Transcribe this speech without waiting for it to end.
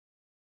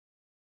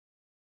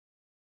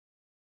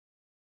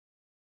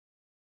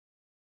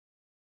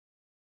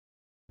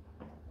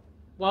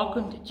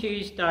Welcome to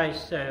Tuesday's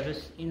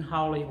service in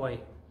Holy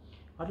Week.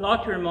 I'd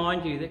like to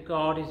remind you that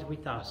God is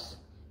with us,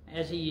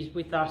 as he is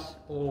with us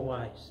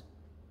always.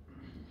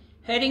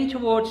 Heading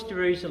towards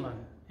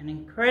Jerusalem, an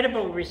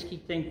incredible risky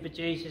thing for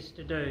Jesus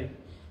to do,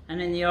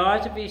 and in the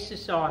eyes of his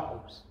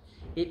disciples,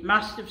 it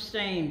must have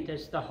seemed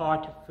as the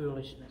height of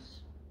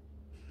foolishness.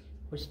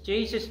 Was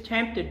Jesus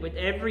tempted with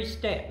every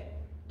step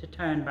to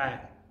turn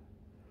back?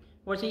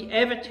 Was he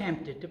ever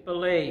tempted to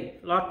believe,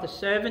 like the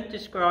servant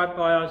described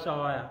by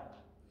Isaiah,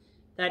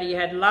 that he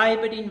had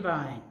laboured in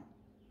vain,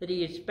 that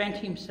he had spent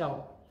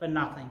himself for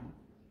nothing?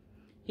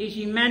 His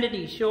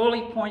humanity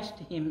surely points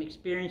to him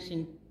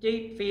experiencing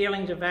deep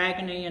feelings of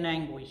agony and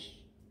anguish,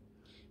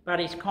 but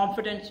his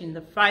confidence in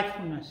the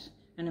faithfulness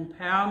and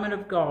empowerment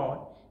of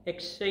God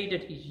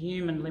exceeded his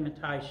human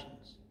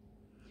limitations.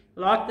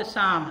 Like the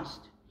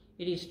psalmist,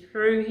 it is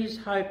through his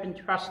hope and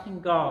trust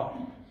in God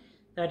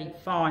that he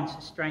finds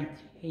the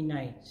strength he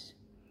needs.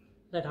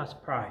 Let us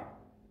pray.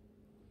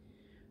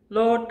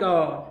 Lord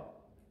God,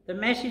 the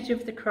message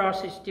of the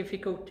cross is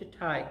difficult to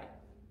take.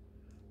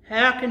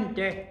 How can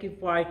death give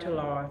way to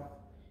life?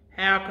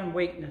 How can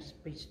weakness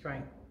be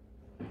strength?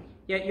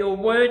 Yet your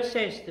word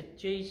says that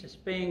Jesus,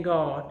 being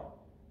God,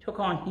 took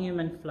on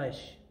human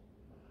flesh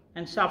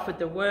and suffered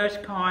the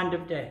worst kind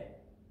of death.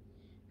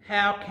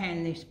 How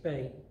can this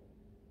be?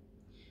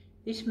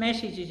 This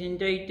message is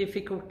indeed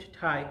difficult to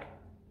take,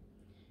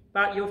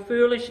 but your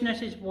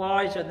foolishness is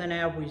wiser than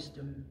our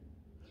wisdom.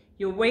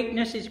 Your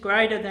weakness is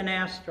greater than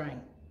our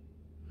strength.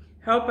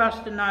 Help us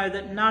to know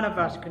that none of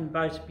us can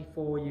boast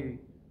before you.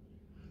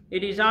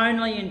 It is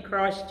only in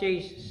Christ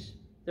Jesus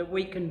that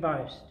we can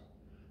boast.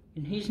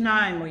 In his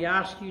name we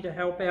ask you to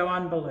help our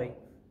unbelief,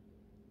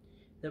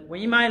 that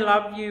we may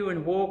love you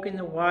and walk in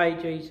the way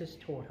Jesus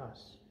taught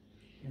us.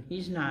 In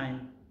his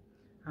name,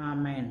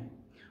 amen.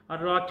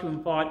 I'd like to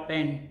invite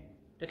Ben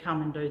to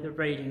come and do the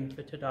reading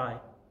for today.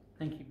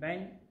 Thank you,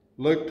 Ben.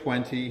 Luke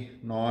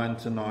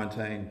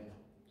 20:9-19.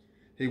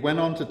 He went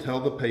on to tell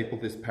the people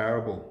this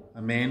parable.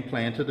 A man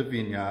planted a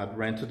vineyard,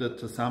 rented it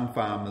to some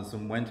farmers,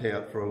 and went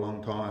out for a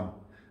long time.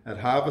 At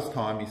harvest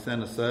time, he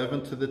sent a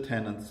servant to the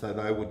tenants so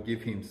they would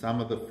give him some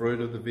of the fruit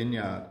of the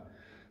vineyard.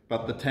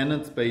 But the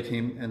tenants beat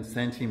him and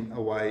sent him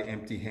away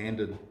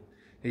empty-handed.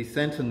 He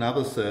sent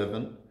another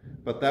servant,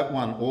 but that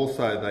one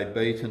also they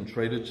beat and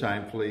treated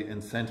shamefully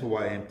and sent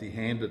away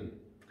empty-handed.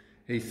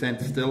 He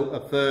sent still a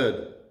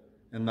third,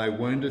 and they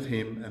wounded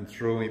him and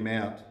threw him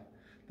out.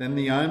 Then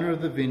the owner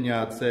of the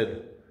vineyard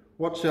said,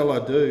 "What shall I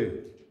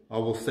do? I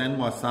will send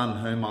my son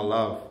whom I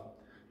love.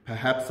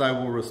 Perhaps they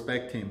will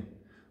respect him."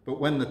 But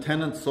when the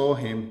tenants saw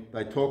him,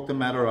 they talked the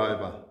matter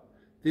over.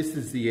 "This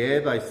is the heir,"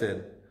 they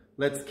said.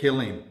 "Let's kill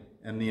him,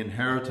 and the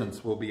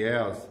inheritance will be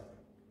ours."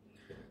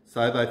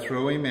 So they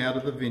threw him out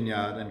of the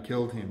vineyard and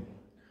killed him.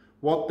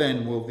 What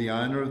then will the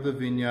owner of the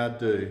vineyard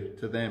do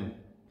to them?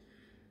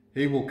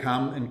 He will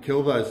come and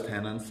kill those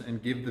tenants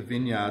and give the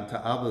vineyard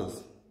to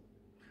others.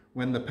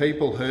 When the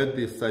people heard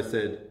this, they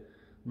said,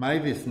 "May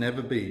this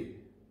never be."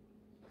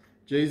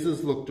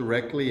 Jesus looked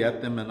directly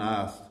at them and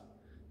asked,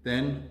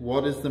 "Then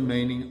what is the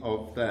meaning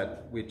of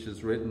that which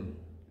is written?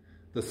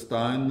 The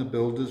stone the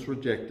builders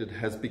rejected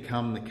has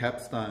become the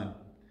capstone.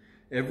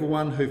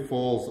 Everyone who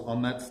falls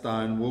on that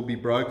stone will be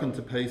broken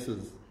to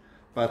pieces,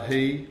 but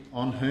he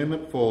on whom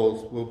it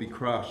falls will be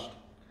crushed."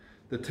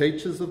 The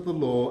teachers of the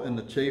law and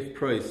the chief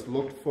priests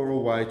looked for a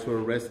way to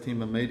arrest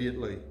him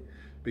immediately,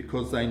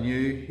 because they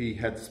knew he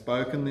had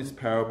spoken this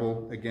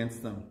parable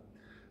against them,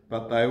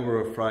 but they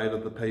were afraid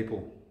of the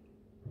people.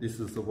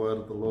 This is the word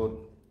of the Lord.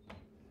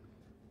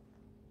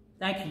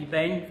 Thank you,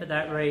 Ben, for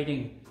that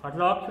reading. I'd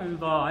like to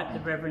invite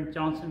the Rev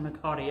Johnson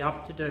Makoti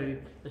up to do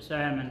the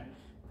sermon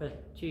for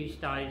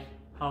Tuesday's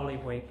Holy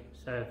Week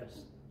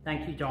service.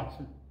 Thank you,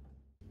 Johnson.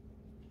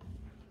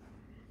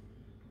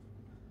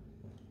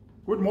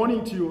 Good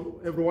morning to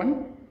you,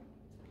 everyone.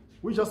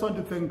 We just want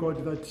to thank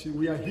God that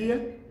we are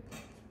here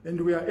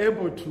and we are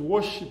able to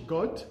worship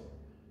God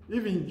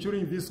even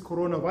during this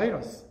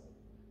coronavirus.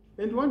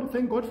 And we want to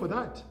thank God for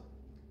that,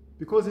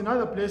 because in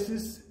other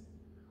places,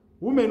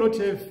 who may not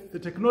have the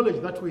technology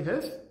that we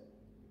have,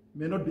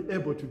 may not be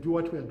able to do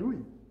what we are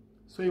doing.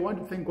 So I want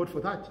to thank God for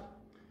that.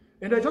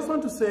 And I just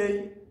want to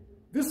say,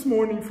 this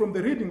morning, from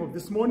the reading of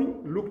this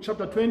morning, Luke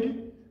chapter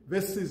 20,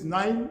 verses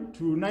 9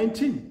 to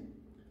 19,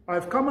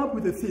 I've come up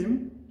with a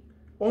theme,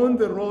 on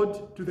the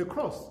road to the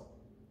cross.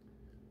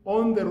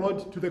 On the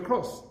road to the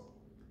cross.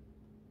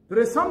 There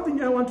is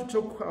something I want to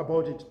talk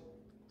about it.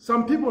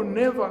 Some people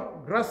never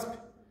grasp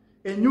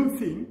a new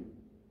thing.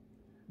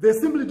 They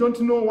simply don't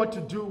know what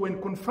to do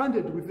when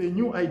confronted with a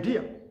new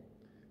idea,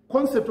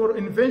 concept, or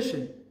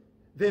invention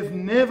they've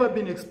never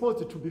been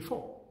exposed to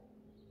before.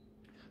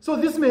 So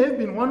this may have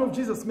been one of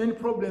Jesus' main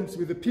problems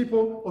with the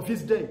people of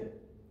his day.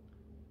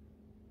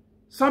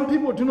 Some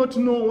people do not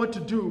know what to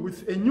do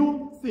with a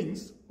new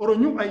things or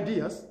new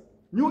ideas,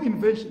 new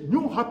invention,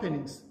 new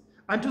happenings,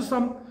 until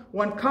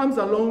someone comes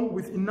along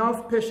with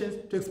enough patience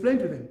to explain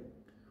to them.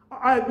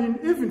 I've been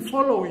even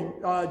following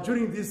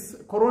during this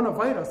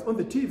coronavirus on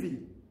the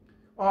TV.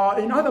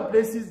 In other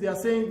places, they are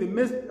saying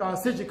the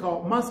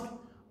surgical mask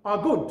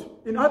are good.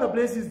 In other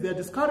places, they're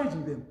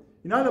discouraging them.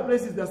 In other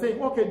places, they're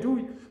saying, okay, do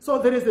it. So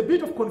there is a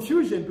bit of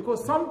confusion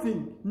because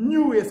something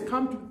new has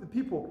come to the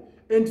people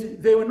and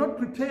they were not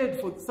prepared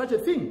for such a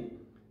thing.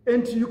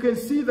 And you can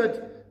see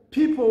that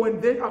people, when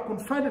they are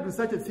confronted with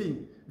such a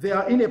thing, they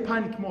are in a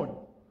panic mode.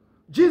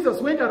 Jesus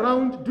went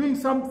around doing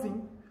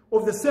something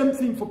of the same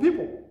thing for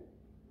people.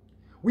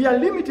 We are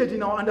limited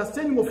in our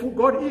understanding of who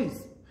God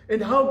is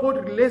and how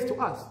God relates to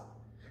us.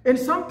 And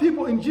some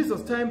people in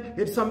Jesus' time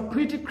had some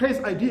pretty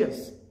crazy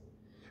ideas.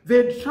 They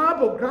had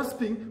trouble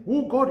grasping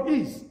who God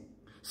is.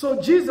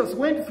 So Jesus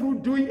went through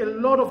doing a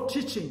lot of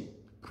teaching,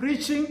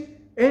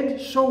 preaching,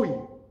 and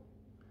showing.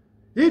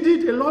 He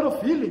did a lot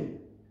of healing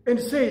and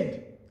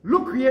said,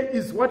 look, here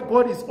is what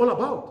God is all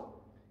about.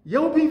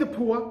 Helping the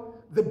poor,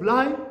 the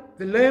blind,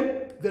 the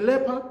lame, the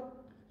leper.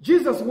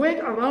 Jesus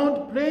went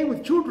around playing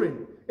with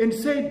children and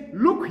said,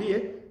 look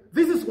here,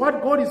 this is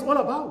what God is all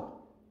about.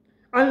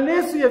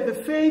 Unless you have the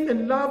faith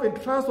and love and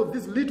trust of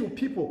these little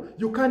people,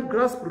 you can't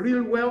grasp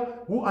real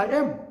well who I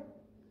am.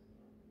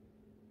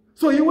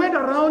 So he went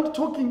around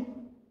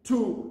talking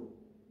to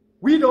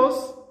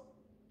widows,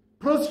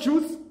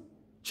 prostitutes,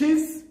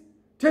 cheats,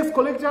 tax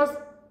collectors,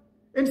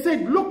 and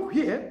said, look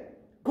here,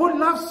 God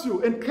loves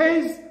you and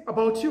cares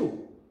about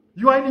you.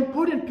 You are an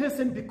important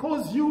person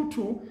because you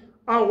too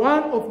are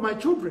one of my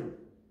children.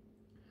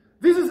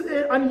 This is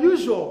an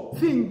unusual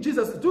thing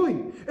Jesus is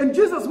doing. And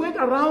Jesus went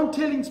around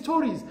telling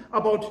stories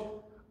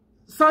about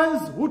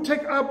sons who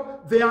take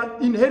up their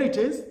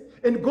inheritance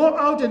and go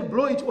out and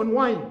blow it on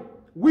wine,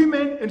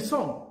 women and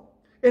so on.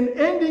 And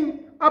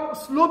ending up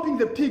sloping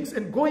the pigs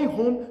and going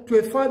home to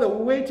a father who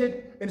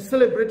waited and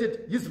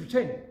celebrated his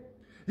return.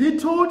 He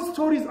told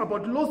stories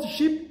about lost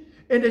sheep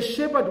and a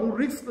shepherd who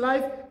risked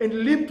life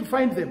and lived to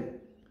find them.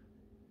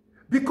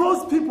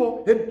 Because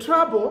people had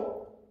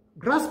trouble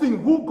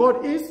grasping who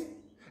God is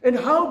and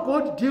how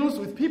God deals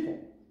with people,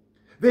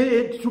 they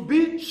had to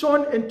be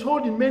shown and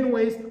told in many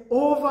ways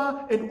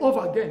over and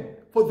over again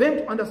for them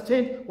to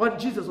understand what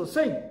Jesus was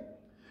saying.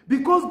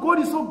 Because God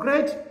is so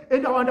great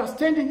and our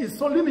understanding is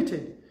so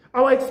limited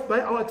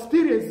by our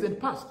experiences and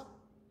past.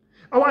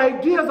 Our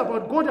ideas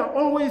about God are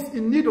always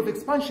in need of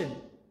expansion.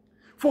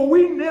 For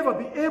we never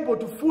be able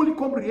to fully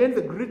comprehend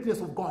the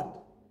greatness of God.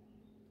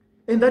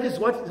 And that is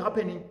what is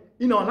happening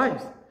in our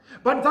lives.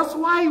 But that's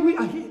why we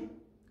are here.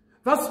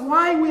 That's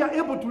why we are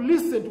able to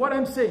listen to what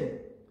I'm saying.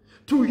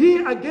 To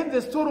hear again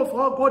the story of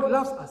how God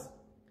loves us.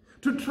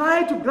 To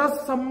try to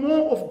grasp some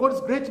more of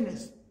God's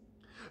greatness.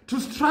 To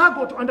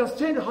struggle to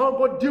understand how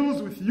God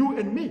deals with you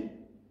and me.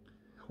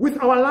 With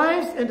our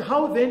lives and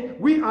how then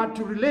we are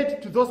to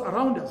relate to those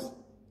around us.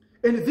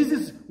 And this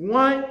is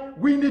why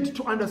we need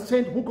to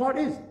understand who God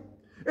is.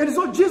 And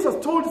so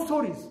Jesus told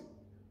stories,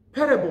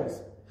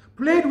 parables,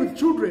 played with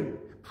children,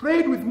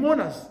 prayed with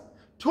mourners,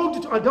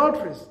 talked to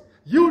adulterers,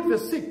 healed the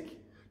sick,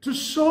 to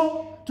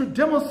show, to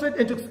demonstrate,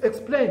 and to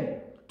explain,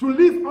 to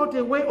live out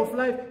a way of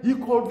life he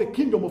called the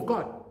kingdom of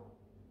God.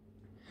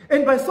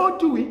 And by so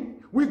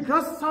doing, we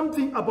grasp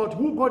something about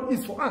who God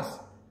is for us,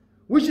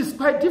 which is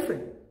quite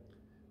different.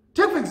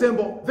 Take, for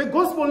example, the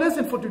gospel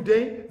lesson for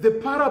today, the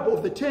parable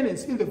of the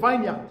tenants in the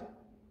vineyard.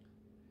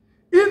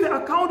 In the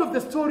account of the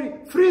story,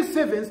 3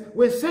 servants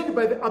were sent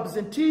by the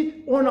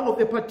absentee owner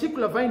of a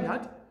particular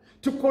vineyard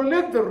to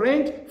collect the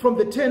rent from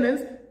the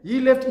tenants he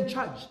left in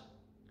charge.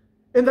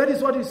 And that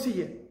is what you see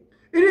here.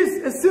 It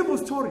is a simple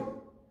story,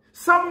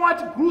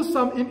 somewhat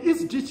gruesome in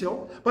its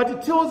detail, but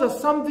it tells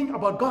us something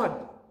about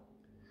God.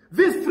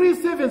 These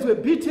 3 servants were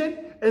beaten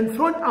and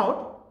thrown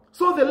out,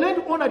 so the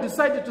landowner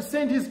decided to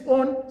send his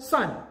own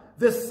son.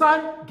 The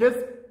son gets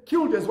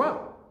killed as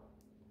well.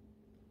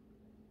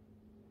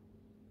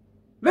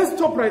 Let's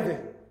stop right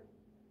there.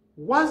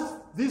 What's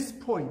this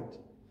point?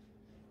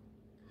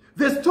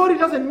 The story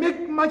doesn't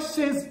make much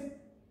sense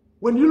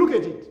when you look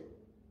at it.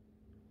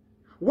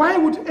 Why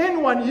would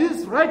anyone in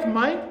his right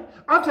mind,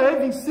 after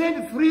having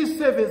sent 3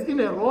 servants in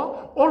a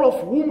row, all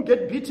of whom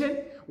get beaten,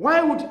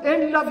 why would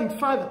any loving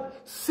father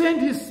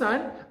send his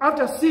son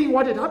after seeing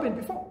what had happened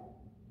before?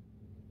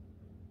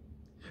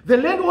 The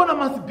landowner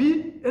must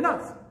be an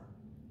ass.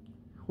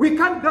 We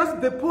can't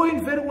grasp the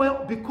point very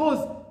well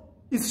because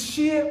it's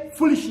sheer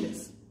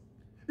foolishness.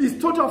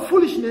 It's total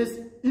foolishness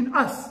in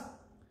us.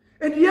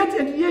 And yet,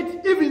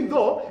 even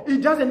though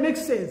it doesn't make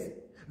sense,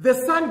 the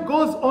son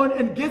goes on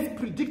and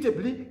gets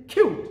predictably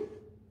killed.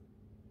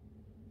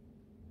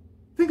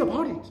 Think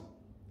about it.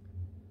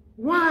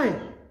 Why?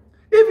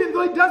 Even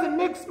though it doesn't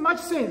make much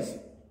sense,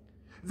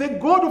 the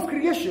God of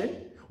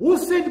creation, who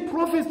sent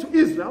prophets to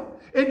Israel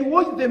and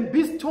watched them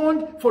be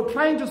stoned for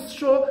trying to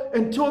show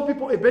and tell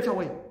people a better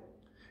way.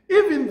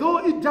 Even though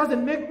it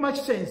doesn't make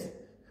much sense,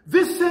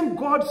 this same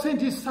God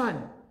sent his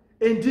son,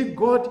 and he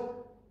got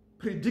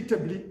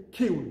predictably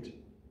killed.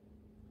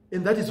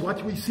 And that is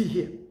what we see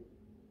here.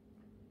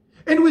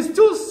 And we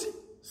still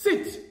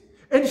sit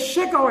and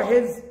shake our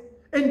heads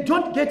and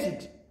don't get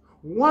it.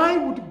 Why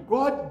would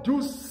God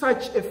do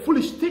such a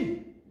foolish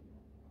thing?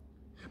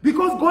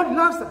 Because God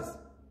loves us,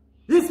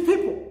 his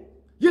people,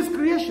 his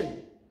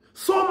creation,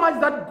 so much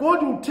that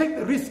God will take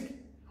the risk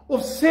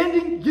of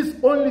sending his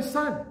only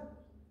son.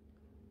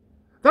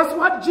 That's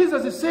what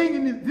Jesus is saying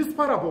in this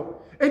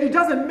parable. And it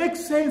doesn't make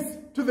sense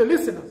to the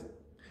listeners.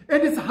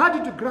 And it's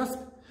hard to grasp.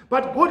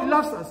 But God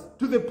loves us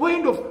to the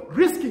point of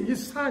risking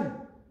his son.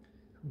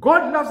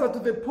 God loves us to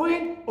the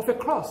point of a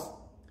cross.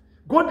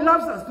 God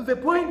loves us to the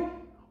point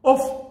of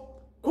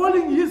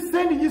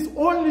sending his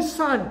only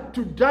son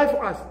to die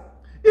for us.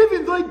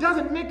 Even though it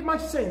doesn't make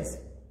much sense,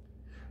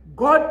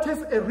 God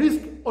takes a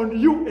risk on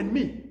you and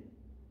me.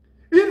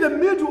 In the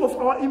middle of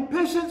our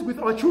impatience with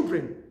our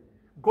children,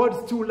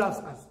 God still loves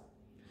us.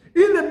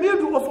 In the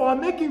middle of our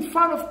making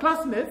fun of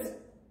classmates,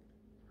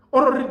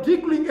 or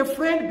ridiculing a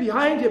friend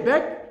behind your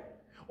back,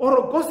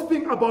 or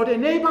gossiping about a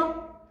neighbor,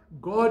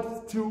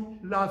 God still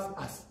loves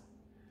us.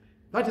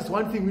 That is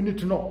one thing we need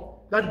to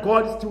know, that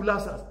God still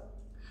loves us.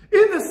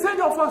 In the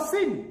center of our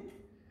sin,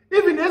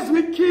 even as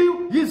we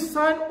kill his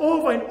son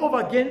over and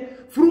over again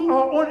through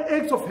our own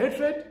acts of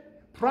hatred,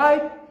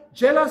 pride,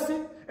 jealousy,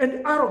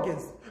 and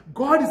arrogance,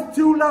 God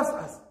still loves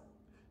us.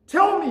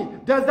 Tell me,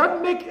 does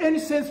that make any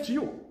sense to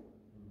you?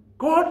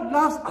 God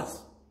loves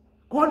us.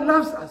 God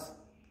loves us.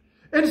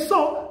 And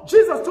so,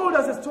 Jesus told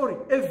us a story,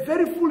 a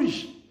very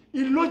foolish,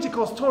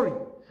 illogical story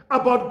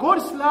about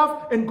God's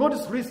love and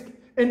God's risk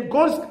and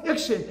God's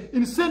action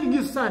in sending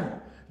his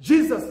son,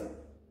 Jesus,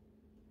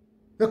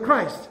 the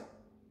Christ.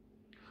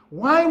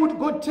 Why would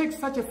God take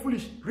such a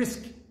foolish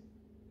risk?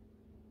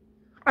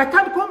 I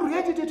can't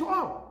comprehend it at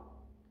all.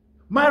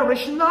 My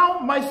rationale,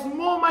 my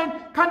small mind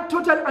can't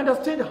totally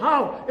understand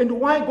how and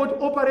why God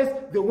operates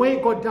the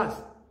way God does.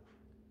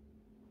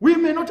 We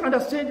may not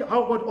understand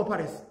how God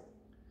operates,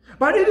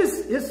 but it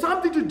has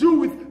something to do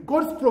with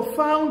God's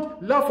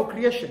profound love for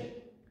creation,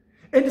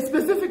 and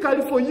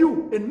specifically for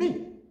you and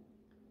me.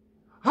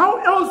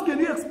 How else can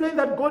we explain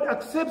that God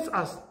accepts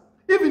us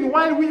even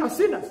while we are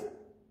sinners?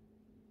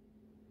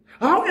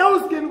 How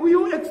else can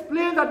we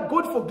explain that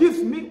God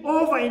forgives me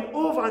over and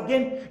over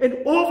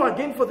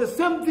again for the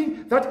same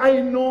thing that I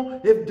know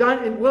I've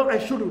done and well I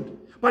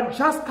shouldn't, but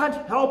just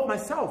can't help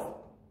myself,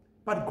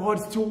 but God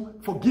still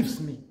forgives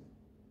me?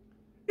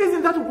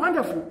 Isn't that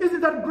wonderful?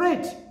 Isn't that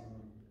great?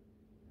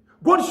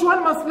 God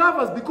surely must love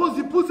us because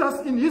he puts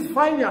us in his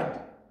vineyard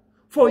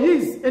for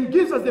his and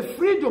gives us the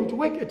freedom to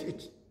work at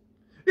it.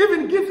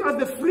 Even gives us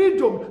the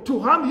freedom to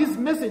harm his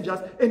messengers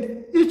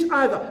and each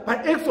other by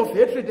acts of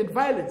hatred and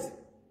violence.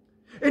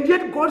 And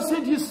yet God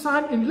sent his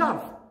son in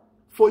love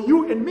for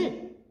you and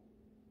me.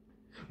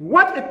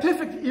 What a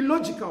perfect,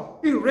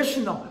 illogical,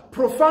 irrational,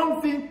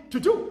 profound thing to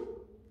do.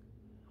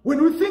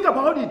 When we think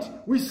about it,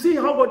 we see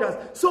how God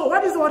does. So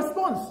what is our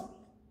response?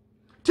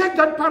 Take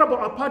that parable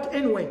apart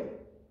anyway,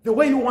 the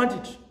way you want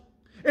it.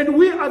 And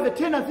we are the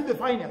tenants in the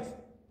vineyard.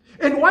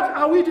 And what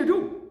are we to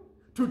do?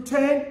 To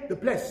tend the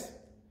place,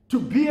 to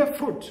bear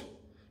fruit,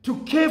 to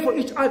care for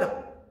each other,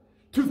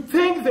 to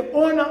thank the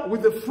owner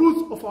with the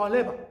fruits of our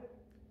labor.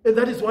 And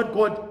that is what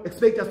God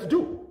expects us to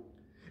do.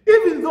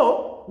 Even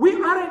though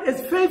we aren't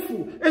as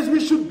faithful as we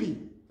should be,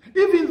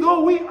 even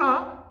though we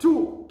are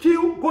to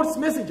kill God's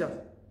messengers,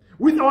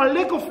 with our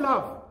lack of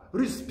love,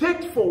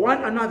 respect for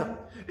one another,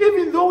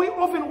 even though we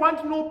often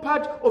want no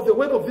part of the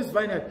work of this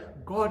vineyard,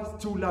 God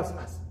still loves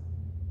us.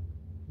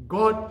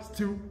 God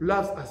still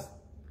loves us.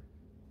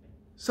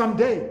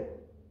 Someday,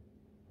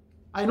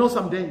 I know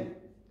someday,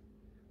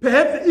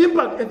 perhaps the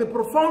impact and the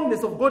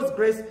profoundness of God's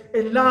grace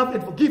and love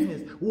and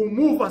forgiveness will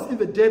move us in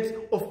the depths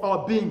of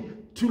our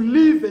being to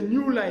live the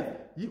new life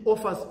he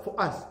offers for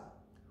us.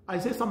 I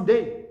say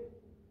someday.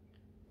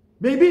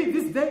 Maybe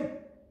this day,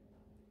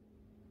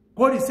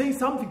 God is saying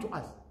something to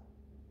us.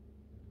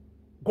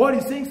 God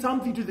is saying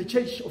something to the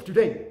church of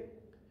today.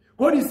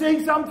 God is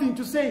saying something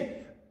to say,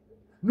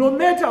 no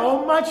matter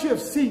how much you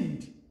have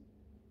sinned,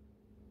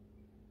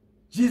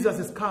 Jesus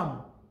has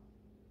come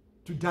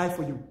to die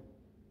for you.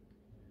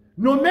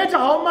 No matter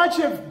how much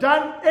you have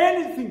done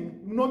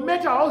anything, no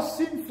matter how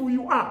sinful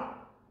you are,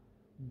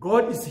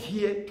 God is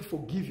here to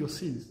forgive your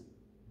sins.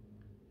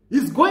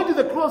 He's going to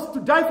the cross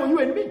to die for you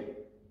and me.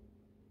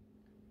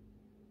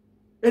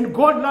 And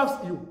God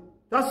loves you.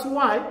 That's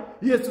why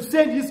he has to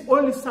send his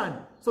only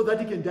son so that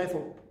he can die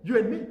for you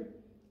and me.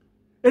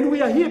 And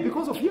we are here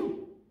because of him.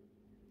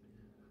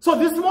 So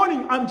this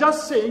morning, I'm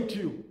just saying to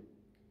you,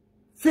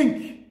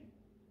 think,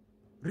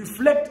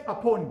 reflect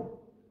upon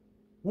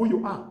who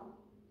you are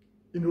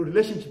in your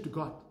relationship to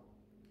God,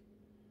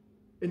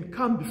 and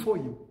come before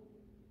you,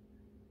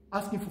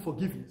 asking for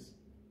forgiveness,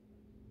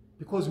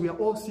 because we are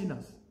all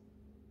sinners,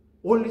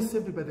 only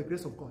saved by the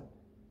grace of God.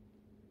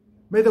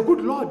 May the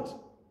good Lord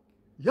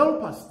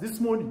help us this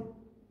morning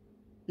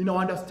in our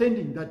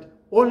understanding that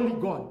only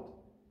God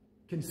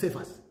can save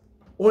us.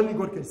 Only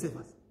God can save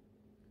us.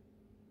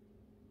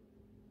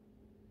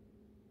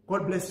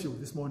 God bless you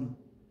this morning.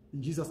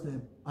 In Jesus'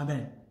 name,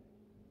 amen.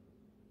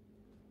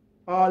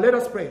 Let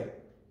us pray.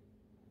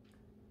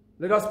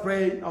 Let us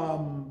pray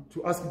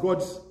to ask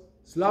God's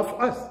love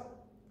for us.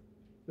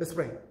 Let's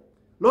pray.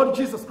 Lord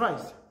Jesus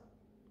Christ,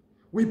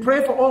 we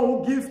pray for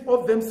all who give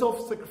of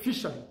themselves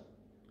sacrificially,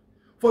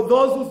 for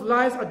those whose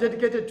lives are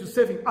dedicated to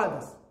saving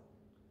others,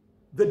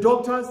 the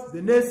doctors,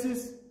 the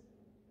nurses,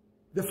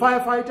 the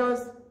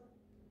firefighters,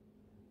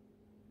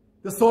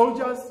 the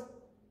soldiers,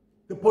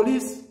 the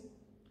police,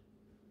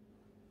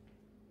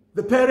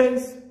 the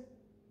parents,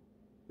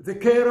 the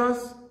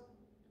carers,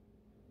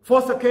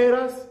 foster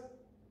carers,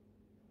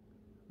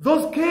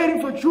 those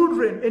caring for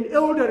children and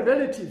elder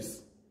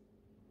relatives.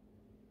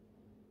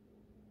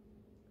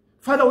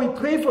 Father, we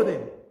pray for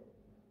them.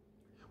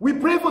 We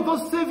pray for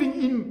those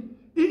serving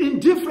in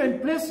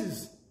different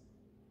places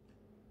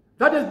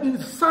that has been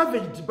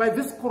savaged by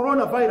this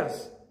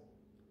coronavirus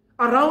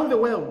around the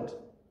world.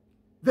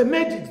 The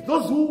medics,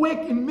 those who work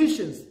in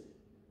missions,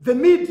 the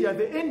media,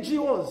 the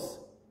NGOs,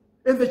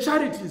 and the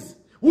charities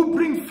who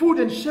bring food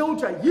and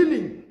shelter,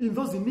 healing in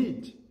those in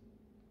need.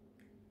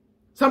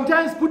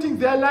 Sometimes putting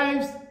their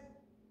lives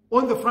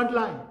on the front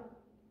line,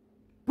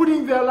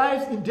 putting their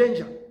lives in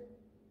danger.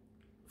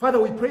 Father,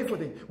 we pray for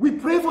them. We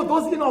pray for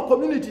those in our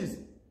communities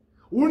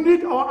who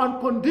need our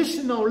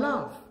unconditional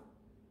love.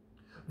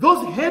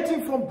 Those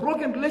hurting from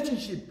broken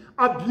relationships,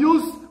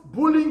 abuse,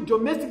 bullying,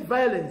 domestic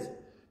violence,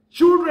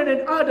 children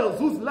and adults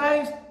whose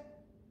lives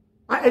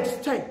are at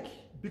stake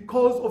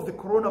because of the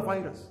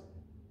coronavirus.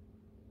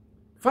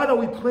 Father,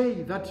 we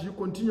pray that you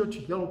continue to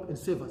help and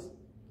save us.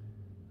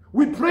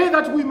 We pray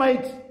that we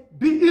might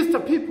be Easter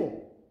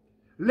people,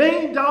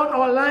 laying down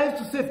our lives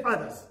to save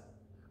others,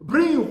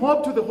 bringing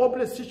hope to the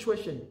hopeless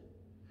situation.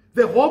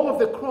 The hope of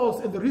the cross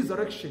and the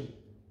resurrection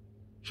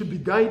should be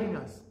guiding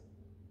us.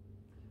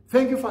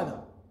 Thank you, Father.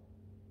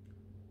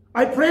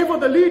 I pray for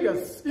the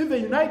leaders in the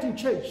Uniting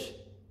Church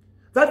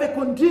that they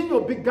continue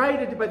to be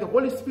guided by the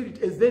Holy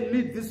Spirit as they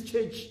lead this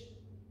church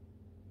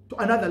to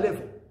another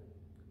level.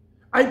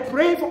 I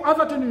pray for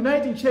Atherton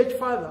Uniting Church,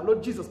 Father,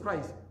 Lord Jesus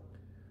Christ,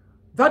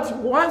 that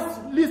once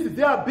at least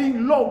they are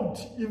being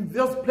locked in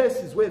those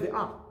places where they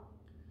are,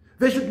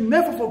 they should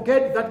never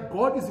forget that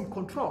God is in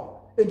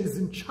control and is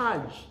in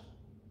charge.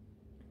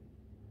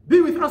 Be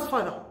with us,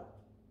 Father.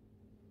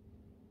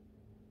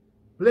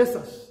 Bless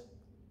us.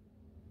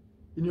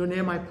 In your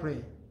name I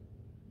pray.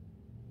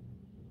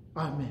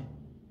 Amen.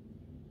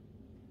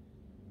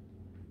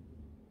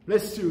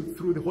 Bless you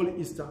through the Holy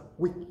Easter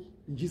week.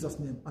 In Jesus'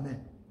 name,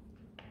 amen.